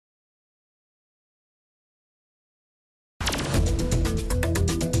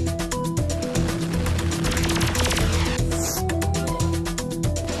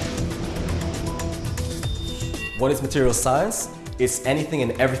What is material science? It's anything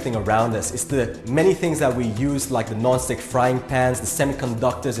and everything around us. It's the many things that we use, like the non-stick frying pans, the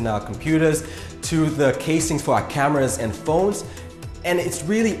semiconductors in our computers, to the casings for our cameras and phones. And it's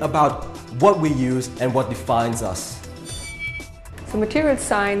really about what we use and what defines us. So material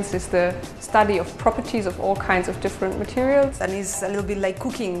science is the study of properties of all kinds of different materials. And it's a little bit like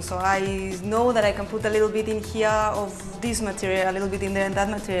cooking, so I know that I can put a little bit in here of this material, a little bit in there and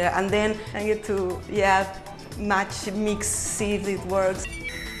that material, and then I get to, match, mix, see if it works.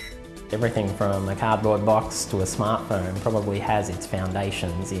 Everything from a cardboard box to a smartphone probably has its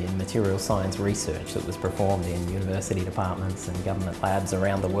foundations in material science research that was performed in university departments and government labs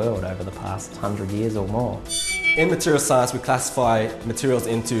around the world over the past 100 years or more. In material science, we classify materials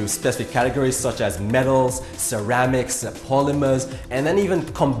into specific categories such as metals, ceramics, polymers, and then even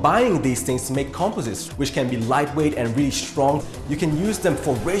combining these things to make composites, which can be lightweight and really strong. You can use them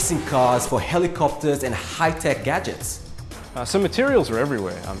for racing cars, for helicopters, and high-tech gadgets. So materials are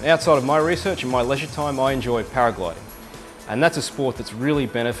everywhere. Outside of my research, in my leisure time, I enjoy paragliding. And that's a sport that's really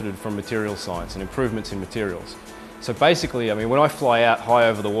benefited from material science and improvements in materials. So basically, when I fly out high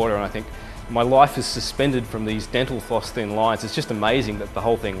over the water and I think my life is suspended from these dental floss thin lines, it's just amazing that the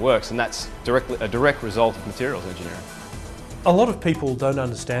whole thing works, and that's a direct result of materials engineering. A lot of people don't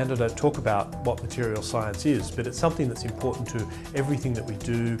understand or don't talk about what material science is, but it's something that's important to everything that we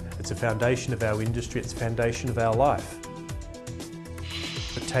do. It's a foundation of our industry, it's a foundation of our life.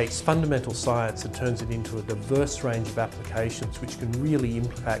 It takes fundamental science and turns it into a diverse range of applications which can really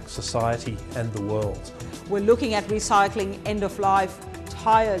impact society and the world. We're looking at recycling end-of-life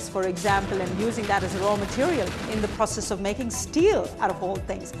tires, for example, and using that as a raw material in the process of making steel out of all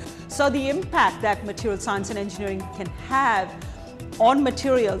things. So the impact that material science and engineering can have on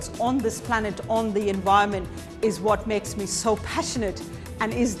materials, on this planet, on the environment, is what makes me so passionate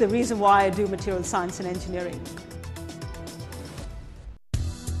and is the reason why I do material science and engineering.